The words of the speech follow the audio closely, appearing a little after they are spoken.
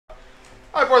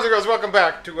Hi, boys and girls. Welcome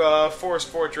back to Forest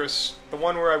Fortress, the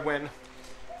one where I win.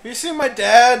 Have you seen my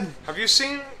dad? Have you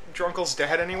seen Drunkle's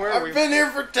dad anywhere? I've been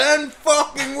here for 10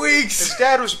 fucking weeks! His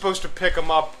dad was supposed to pick him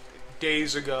up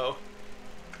days ago.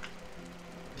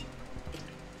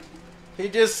 He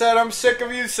just said, I'm sick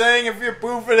of you saying if you're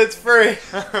pooping, it's free.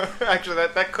 Actually,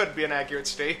 that could be an accurate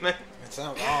statement. It's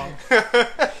not wrong.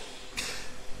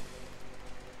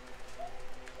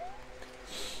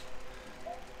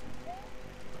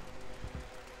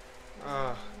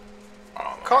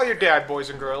 Call your dad, boys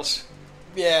and girls.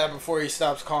 Yeah, before he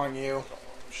stops calling you.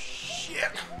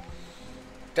 Shit.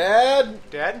 Dad?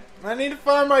 Dad? I need to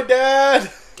find my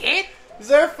dad. Dad? Is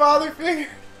there a father figure?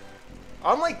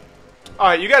 I'm like...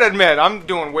 Alright, you gotta admit, I'm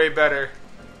doing way better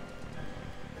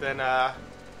than,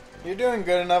 You're doing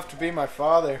good enough to be my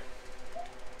father.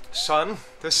 Son,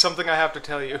 there's something I have to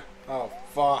tell you. Oh,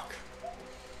 fuck.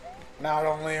 Not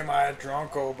only am I a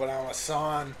drunko, but I'm a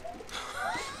son.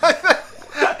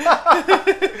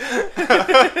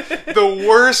 The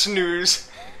worst news.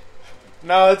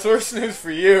 No, it's worse news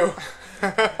for you.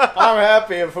 I'm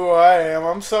happy of who I am.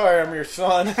 I'm sorry I'm your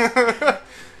son.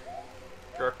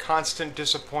 You're a constant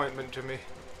disappointment to me.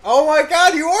 Oh my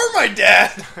god, you are my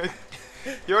dad!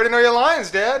 You already know your lines,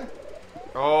 Dad.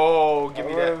 Oh, give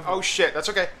me that. Oh shit, that's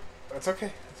okay. That's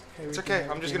okay. It's okay.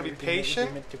 I'm just gonna be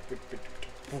patient.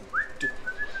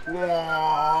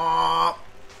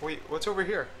 Wait, what's over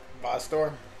here? Boss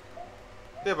door.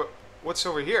 Yeah, but what's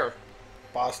over here?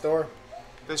 Boss door.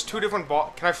 There's two different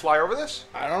Can I fly over this?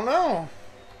 I don't know.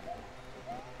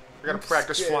 I gotta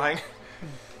practice flying.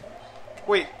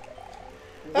 Wait.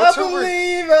 I What's over?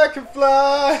 believe I can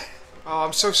fly. Oh,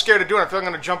 I'm so scared to do it. I feel like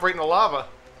I'm gonna jump right in the lava.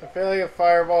 I feel like the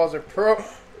fireballs are pro.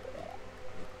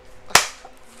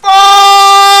 Fuck!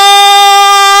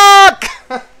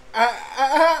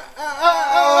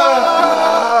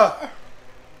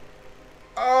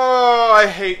 Oh, I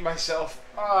hate myself.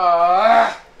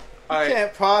 You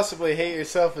can't possibly hate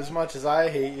yourself as much as I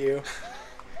hate you.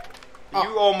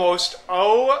 You almost...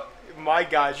 Oh, my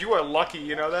God. You are lucky,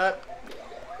 you know that?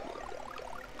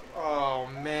 Oh,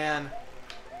 man.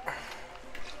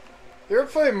 You ever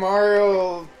play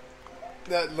Mario,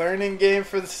 that learning game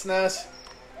for the SNES?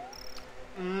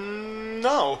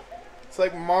 No. It's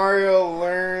like Mario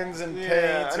learns and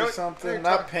paints or what something. you're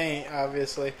Not paint,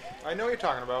 obviously. I know what you're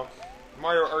talking about.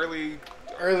 Mario early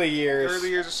years. Early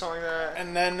years or something like that.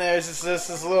 And then there's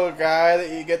this little guy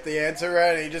that you get the answer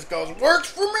right, and he just goes,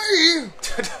 "Works for me!"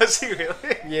 Does he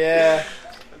really? Yeah.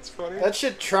 That's funny. That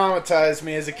shit traumatized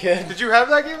me as a kid. Did you have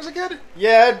that game as a kid? Yeah,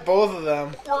 I had both of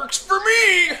them. Works for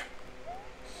me!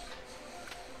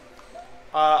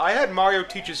 I had Mario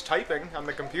Teaches Typing on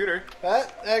the computer.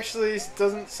 That actually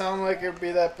doesn't sound like it would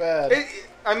be that bad.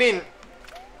 I mean,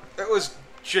 it was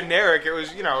generic. It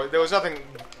was, you know, there was nothing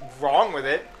wrong with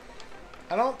it.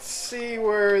 I don't see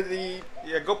where the...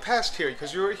 Yeah, go past here,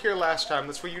 because you were here last time.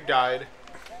 That's where you died.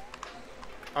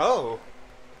 Oh.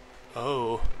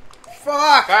 Oh.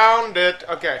 Fuck! Found it.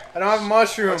 Okay. I don't have a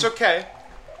mushroom. That's okay.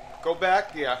 Go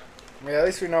back. Yeah. Yeah, at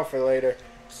least we know for later.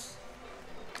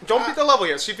 Don't beat the level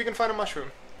yet. See if you can find a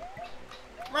mushroom.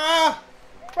 Ah!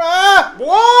 Ah!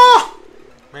 Whoa!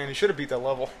 Man, you should have beat that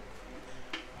level.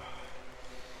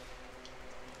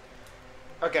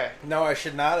 Okay. No, I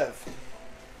should not have.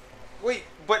 Wait,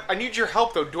 but I need your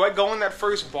help, though. Do I go in that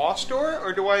first boss door,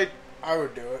 or do I... I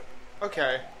would do it.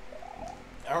 Okay.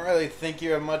 I don't really think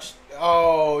you have much...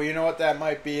 Oh, you know what that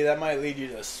might be? That might lead you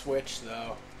to Switch,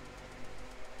 though.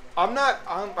 I'm not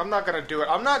gonna do it.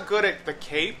 I'm not good at the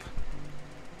cape.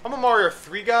 I'm a Mario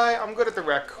 3 guy. I'm good at the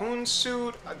raccoon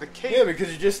suit, the cape. Yeah,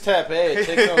 because you just tap A. It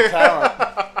takes no talent.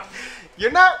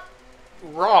 You're not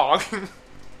wrong.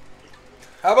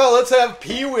 How about let's have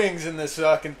P-Wings in this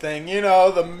fucking thing? You know,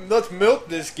 let's milk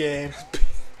this game.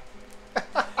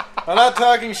 I'm not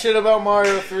talking shit about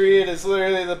Mario 3. It is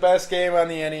literally the best game on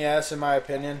the NES, in my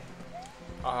opinion.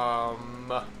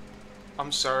 I'm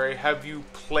sorry. Have you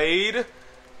played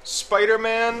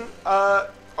Spider-Man?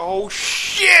 Oh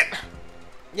shit!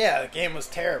 Yeah, the game was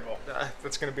terrible.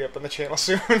 That's gonna be up on the channel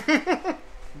soon.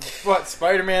 What,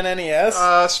 Spider-Man NES?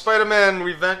 Spider-Man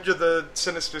Revenge of the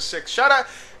Sinister Six. Shout out.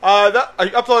 I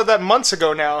uploaded that months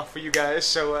ago now for you guys,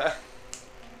 so,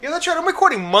 yeah, that's right. I'm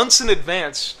recording months in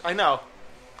advance. I know.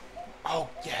 Oh,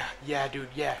 yeah. Yeah, dude,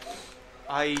 yeah.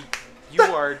 You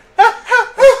are...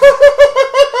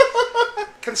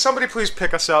 Can somebody please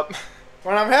pick us up?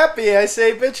 When I'm happy, I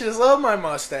say bitches love my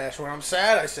mustache. When I'm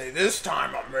sad, I say this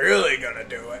time I'm really gonna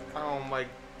do it. Oh my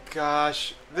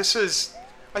gosh. This is...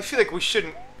 I feel like we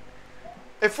shouldn't...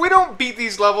 If we don't beat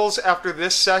these levels after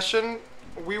this session,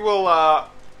 we will,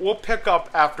 we'll pick up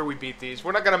after we beat these.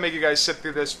 We're not gonna make you guys sit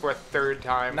through this for a third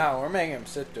time. No, we're making him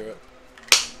sit through it.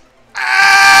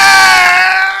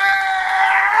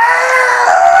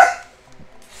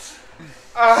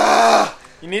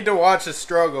 You need to watch the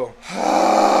struggle.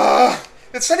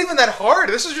 It's not even that hard.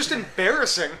 This is just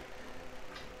embarrassing.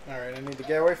 Alright, I need to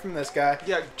get away from this guy.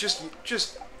 Yeah,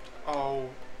 just... Oh.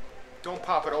 Don't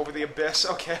pop it over the abyss,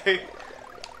 okay?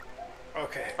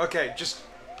 Okay. Okay, just...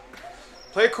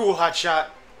 Play it cool, hotshot.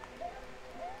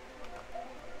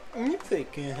 You play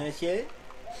cool, hotshot.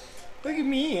 Look at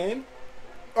me, I'm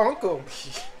Uncle.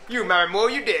 You remember more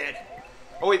you did.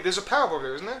 Oh wait, there's a power over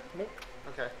there, isn't there? Nope.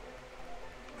 Okay.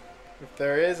 If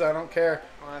there is, I don't care.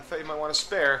 Well, I thought you might want to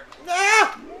spare.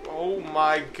 Ah! Oh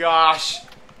my gosh.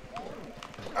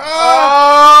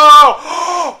 Ah!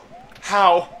 Oh!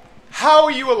 How? How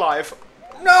are you alive?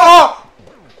 No!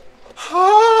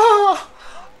 Oh!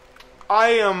 I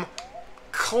am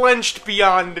clenched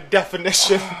beyond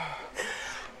definition.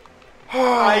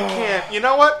 I can't. You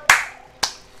know what?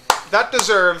 That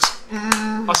deserves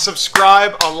a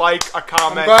subscribe, a like, a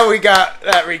comment. I'm glad we got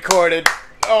that recorded.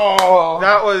 Oh!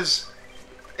 That was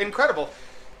incredible.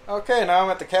 Okay, now I'm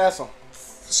at the castle.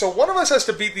 So one of us has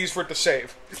to beat these for it to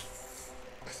save.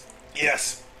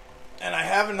 Yes. And I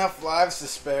have enough lives to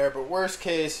spare, but worst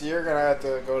case, you're gonna have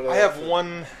to go to... I have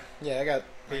 1 Yeah, I got...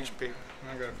 HP.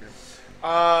 I got a few.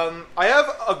 I have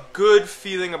a good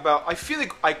feeling about... I feel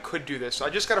like I could do this. I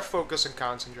just gotta focus and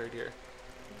concentrate here.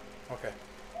 Okay.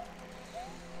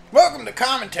 Welcome to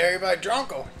Commentary by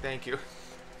Drunkle. Thank you.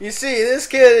 You see, this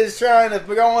kid is trying to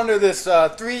go under this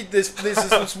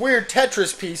this weird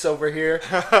Tetris piece over here.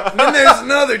 And then there's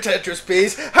another Tetris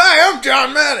piece. Hi, I'm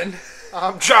John Madden.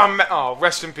 I'm John Oh,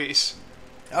 rest in peace.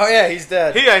 Oh yeah, he's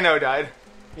dead. He, I know, died.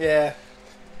 Yeah.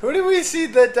 Who did we see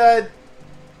that died?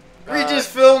 Regis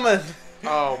Philbin.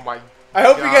 Oh my I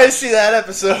hope gosh. you guys see that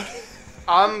episode.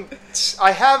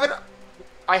 I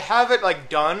have it like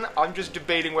done. I'm just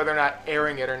debating whether or not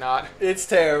airing it or not. It's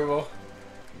terrible.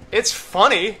 It's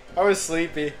funny. I was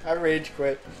sleepy. I rage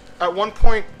quit. At one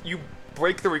point, you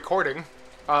break the recording.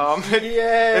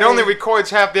 Yay. It only records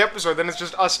half the episode, then it's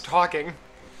just us talking.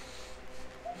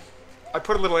 I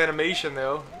put a little animation,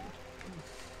 though.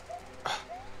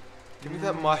 Give me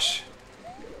that mush.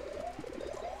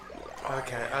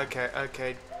 Okay.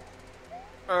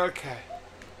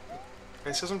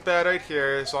 This isn't bad right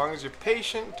here, as long as you're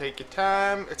patient, take your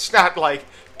time. It's not like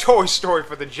Toy Story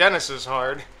for the Genesis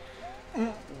hard.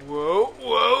 Whoa.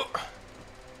 Oh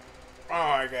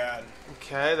my god.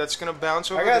 Okay, that's gonna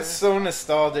bounce over I got there. so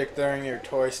nostalgic during your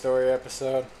Toy Story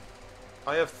episode.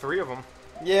 I have 3 of them.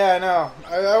 Yeah, I know.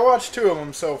 I watched 2 of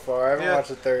them so far. I haven't Yeah. watched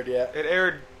the 3rd yet. It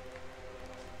aired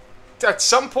at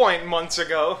some point months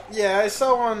ago. Yeah, I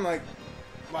saw one like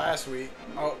last week.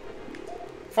 Oh,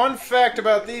 fun fact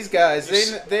about these guys: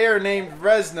 they are named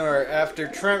Reznor after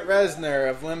Trent Reznor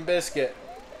of Limp Bizkit.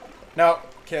 No,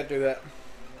 can't do that.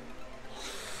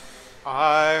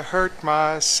 I hurt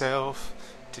myself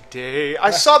today. I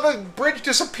saw the bridge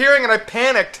disappearing and I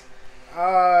panicked.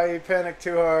 Ah, you panicked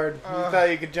too hard. You thought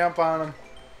you could jump on them.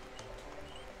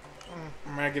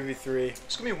 I'm gonna give you 3.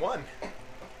 Just give me 1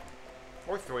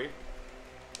 or 3.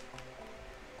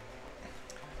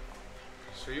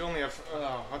 So you only have...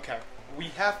 Oh, okay. We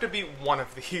have to beat 1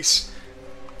 of these.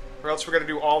 Or else we're going to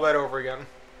do all that over again.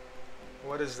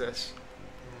 What is this?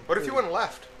 What if you went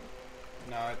left?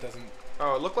 No, it doesn't.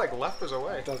 Oh, it looked like left was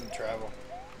away. It doesn't travel.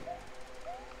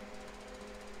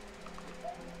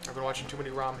 I've been watching too many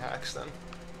ROM hacks then.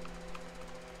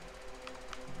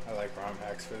 I like ROM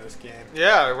hacks for this game.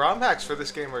 Yeah, ROM hacks for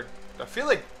this game are... I feel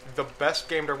like the best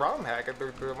game to ROM hack.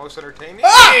 They're the most entertaining.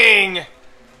 Ah!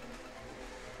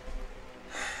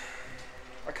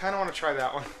 I kind of want to try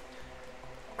that one.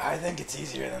 I think it's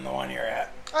easier than the one you're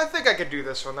at. I think I could do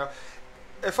this one though.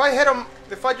 If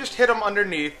I just hit him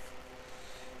underneath,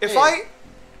 if I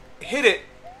hit it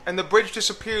and the bridge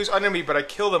disappears under me, but I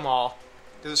kill them all,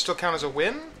 does it still count as a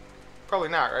win? Probably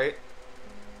not, right?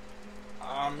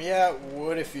 Yeah, it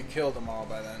would if you killed them all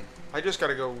by then. I just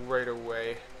gotta go right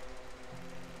away.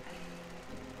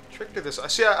 Trick to this.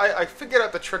 See, I figured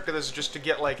out the trick to this is just to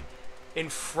get like in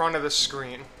front of the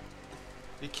screen.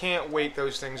 You can't wait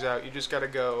those things out. You just gotta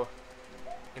go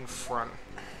in front.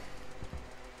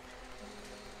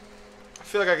 I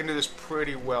feel like I can do this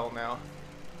pretty well now.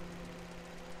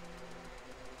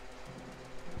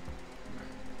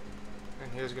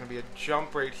 And here's gonna be a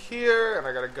jump right here, and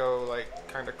I gotta go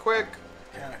like kinda quick.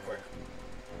 Kinda quick.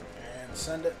 And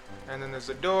send it. And then there's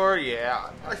the door.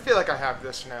 Yeah, I feel like I have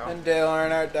this now. And Dale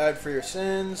Earnhardt died for your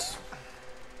sins.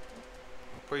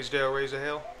 Please, Dale, raise a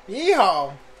hail.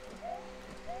 Yeehaw!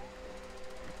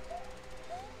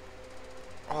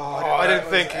 Oh, Oh, I didn't that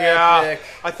think. was Yeah, epic.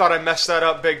 I thought I messed that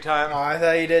up big time. Oh, I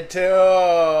thought you did too.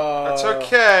 That's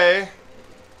okay.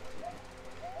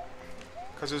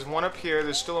 Because there's one up here.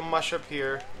 There's still a mush up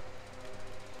here.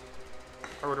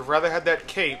 I would have rather had that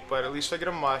cape, but at least I get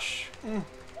a mush.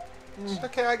 It's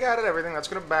okay, I got it. Everything. That's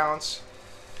going to bounce.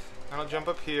 And I'll jump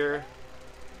up here.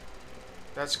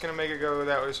 That's going to make it go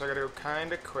that way, so I got to go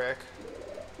kind of quick.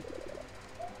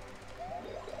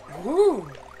 Woo!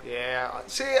 Yeah.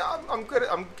 See, I'm good.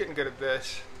 I'm getting good at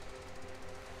this.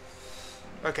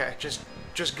 Okay, just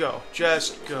go.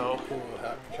 Just go. Ooh,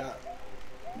 hot shot.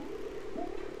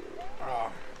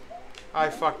 Oh, I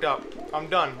fucked up. I'm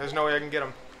done. There's no way I can get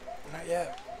him. not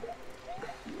yet.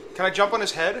 Can I jump on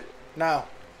his head? No,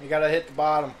 you gotta hit the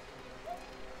bottom.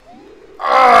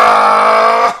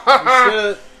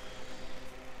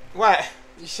 What?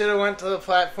 You should have went to the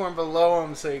platform below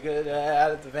him so you could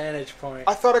add at the vantage point.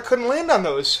 I thought I couldn't land on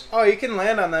those. Oh, you can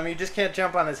land on them. You just can't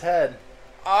jump on his head.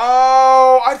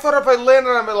 Oh, I thought if I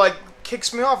landed on him, it like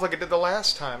kicks me off like it did the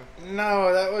last time.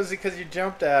 No, that was because you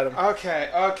jumped at him. Okay.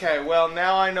 Well,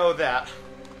 now I know that.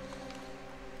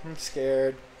 I'm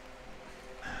scared.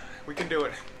 We can do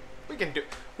it. We can do.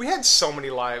 We had so many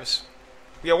lives.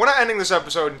 Yeah, we're not ending this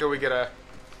episode until we get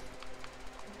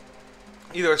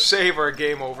either a save or a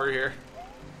game over here.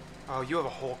 Oh, you have a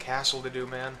whole castle to do,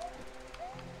 man.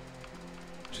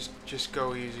 Just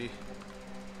go easy.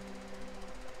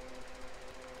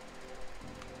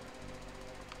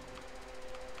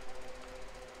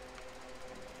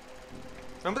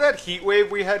 Remember that heat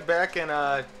wave we had back in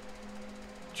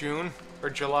June or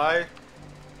July?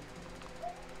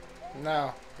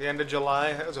 No. The end of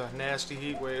July? That was a nasty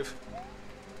heat wave.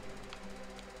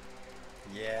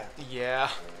 Yeah. Yeah.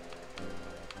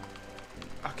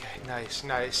 Okay, nice.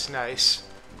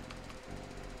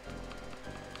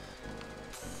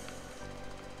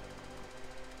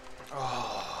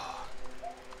 Oh.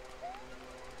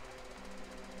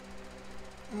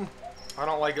 I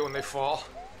don't like it when they fall.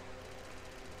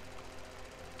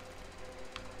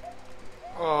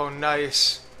 Oh,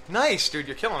 nice. Nice, dude,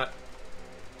 you're killing it.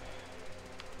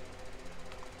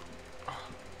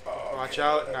 Watch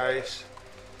out, nice.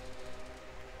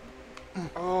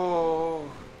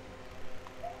 Oh.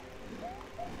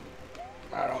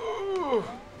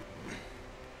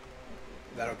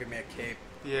 That'll give me a cape.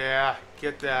 Yeah,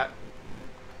 get that.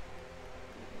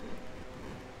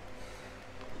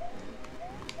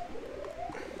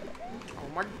 Oh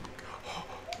my.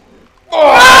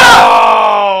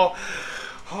 Oh!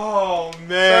 Oh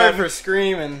man. Sorry for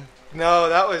screaming. No,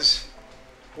 that was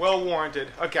well warranted.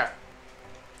 Okay.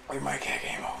 We might get a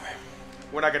game over.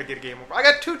 We're not gonna get a game over. I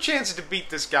got 2 chances to beat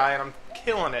this guy and I'm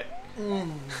killing it.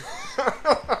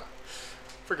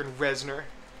 Freaking Reznor.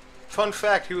 Fun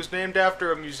fact, he was named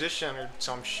after a musician or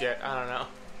some shit. I don't know.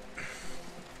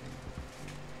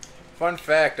 Fun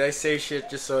fact, I say shit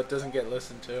just so it doesn't get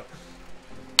listened to.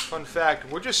 Fun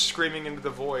fact, we're just screaming into the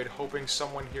void, hoping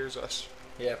someone hears us.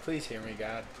 Yeah, please hear me,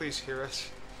 God. Please hear us.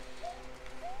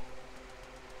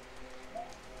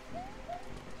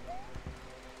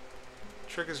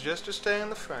 Trick is just to stay in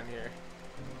the front here.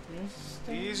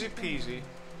 Easy peasy.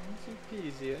 Easy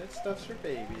peasy. That stuff's for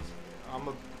babies.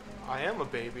 I am a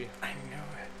baby. I know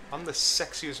it. I'm the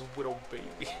sexiest little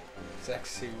baby.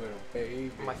 Sexy little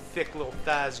baby. My thick little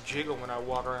thighs jiggle when I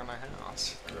walk around the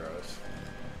house. Gross.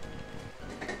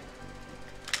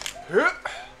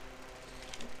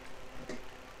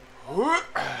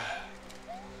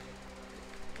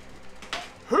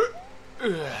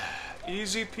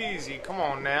 Easy peasy. Come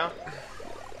on now.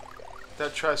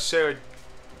 That Triceratops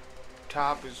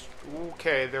is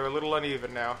okay. They're a little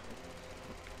uneven now.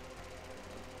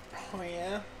 Oh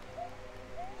yeah.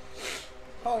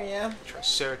 Oh yeah.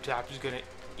 Triceratops is gonna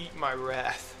eat my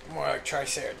wrath. More like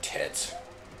Triceratits.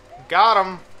 Got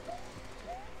him.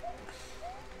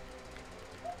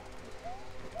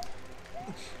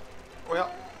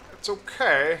 Well, it's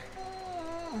okay.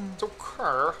 It's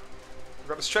okay. I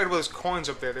got distracted with those coins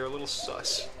up there. They're a little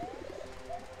sus.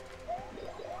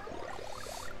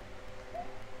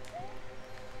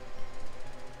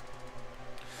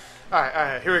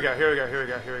 Alright, here we go.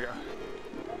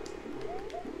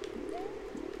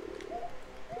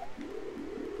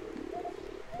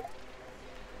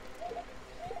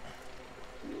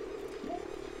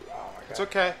 It's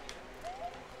okay.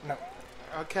 No.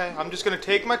 Okay, I'm just gonna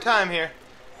take my time here.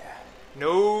 Yeah.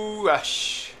 No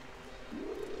rush.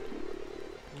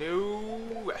 No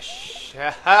rush.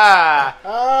 Ha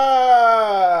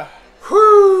Ah!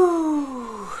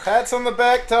 Whoo! Pats on the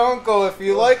back to Uncle if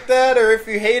you like that, or if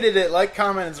you hated it, like,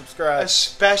 comment, and subscribe.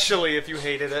 Especially if you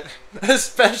hated it.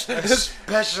 Especially.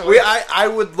 Especially. I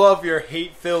would love your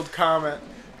hate-filled comment.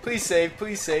 Please save,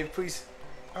 please save, please.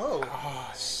 Oh,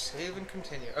 save and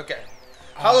continue. Okay.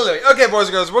 Hallelujah. Okay, boys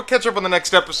and girls, we'll catch up on the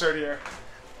next episode here.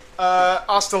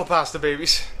 Hasta la pasta,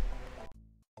 babies.